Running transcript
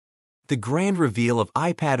The grand reveal of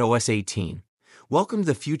iPadOS 18. Welcome to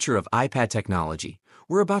the future of iPad technology.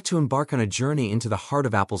 We're about to embark on a journey into the heart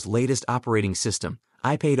of Apple's latest operating system,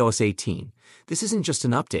 iPadOS 18. This isn't just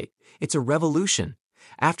an update, it's a revolution.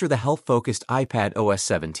 After the health-focused iPadOS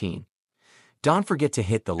 17. Don't forget to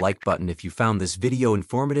hit the like button if you found this video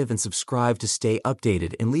informative and subscribe to stay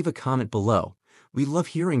updated and leave a comment below. We love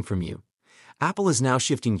hearing from you. Apple is now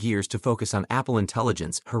shifting gears to focus on Apple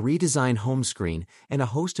Intelligence, her redesigned home screen, and a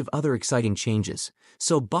host of other exciting changes.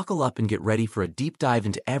 So buckle up and get ready for a deep dive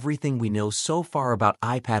into everything we know so far about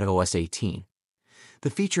iPadOS 18.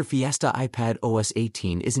 The feature Fiesta iPadOS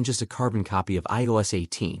 18 isn't just a carbon copy of iOS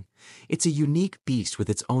 18. It's a unique beast with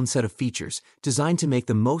its own set of features, designed to make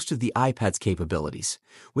the most of the iPad's capabilities.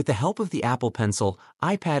 With the help of the Apple Pencil,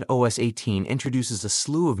 iPadOS 18 introduces a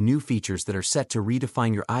slew of new features that are set to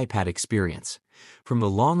redefine your iPad experience. From the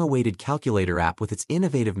long-awaited Calculator app with its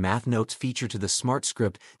innovative Math Notes feature to the Smart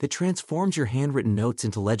Script that transforms your handwritten notes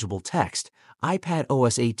into legible text,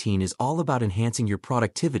 iPadOS 18 is all about enhancing your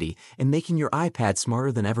productivity and making your iPad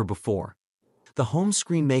smarter than ever before. The home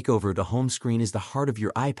screen makeover to home screen is the heart of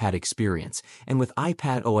your iPad experience, and with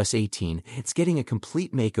iPadOS 18, it's getting a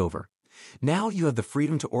complete makeover. Now you have the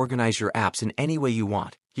freedom to organize your apps in any way you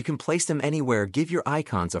want. You can place them anywhere, give your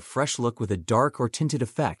icons a fresh look with a dark or tinted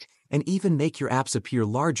effect, and even make your apps appear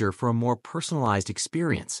larger for a more personalized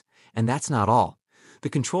experience. And that's not all. The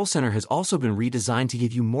Control Center has also been redesigned to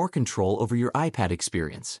give you more control over your iPad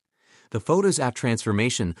experience. The Photos app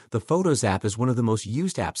transformation. The Photos app is one of the most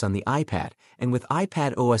used apps on the iPad, and with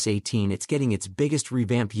iPadOS 18 it's getting its biggest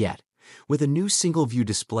revamp yet. With a new single-view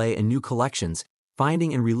display and new collections,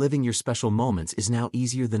 finding and reliving your special moments is now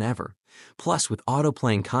easier than ever. Plus, with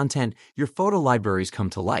auto-playing content, your photo libraries come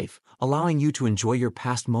to life, allowing you to enjoy your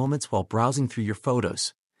past moments while browsing through your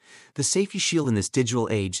photos. The safety shield in this digital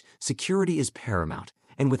age, security is paramount,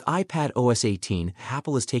 and with iPadOS 18,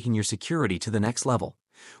 Apple is taking your security to the next level.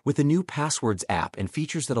 With the new Passwords app and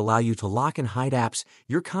features that allow you to lock and hide apps,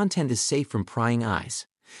 your content is safe from prying eyes.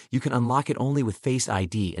 You can unlock it only with Face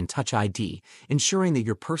ID and Touch ID, ensuring that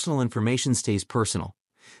your personal information stays personal.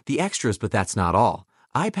 The extras, but that's not all.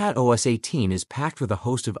 iPadOS 18 is packed with a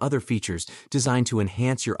host of other features designed to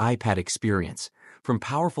enhance your iPad experience. From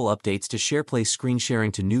powerful updates to SharePlay screen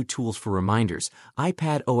sharing to new tools for reminders,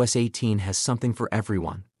 iPadOS 18 has something for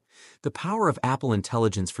everyone. The power of Apple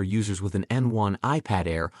Intelligence for users with an M1 iPad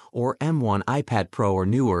Air or M1 iPad Pro or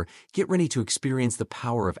newer. Get ready to experience the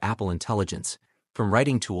power of Apple Intelligence. From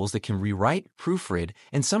writing tools that can rewrite, proofread,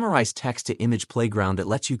 and summarize text to image playground that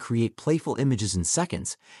lets you create playful images in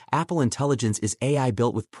seconds, Apple Intelligence is AI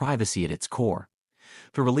built with privacy at its core.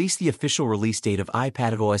 For release, the official release date of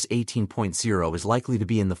iPadOS 18.0 is likely to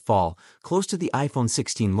be in the fall, close to the iPhone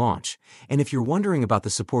 16 launch. And if you're wondering about the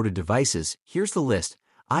supported devices, here's the list: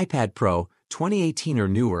 iPad Pro, 2018 or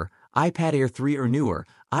newer, iPad Air 3 or newer,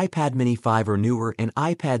 iPad Mini 5 or newer, and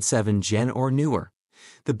iPad 7 Gen or newer.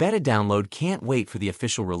 The beta download can't wait for the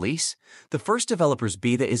official release. The first developer's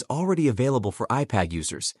beta is already available for iPad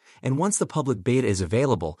users, and once the public beta is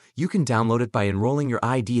available, you can download it by enrolling your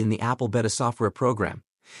ID in the Apple Beta software program.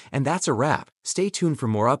 And that's a wrap. Stay tuned for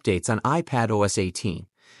more updates on iPadOS 18.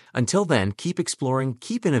 Until then, keep exploring,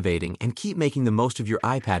 keep innovating, and keep making the most of your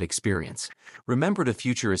iPad experience. Remember, the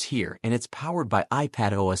future is here, and it's powered by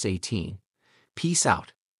iPadOS 18. Peace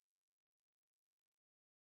out.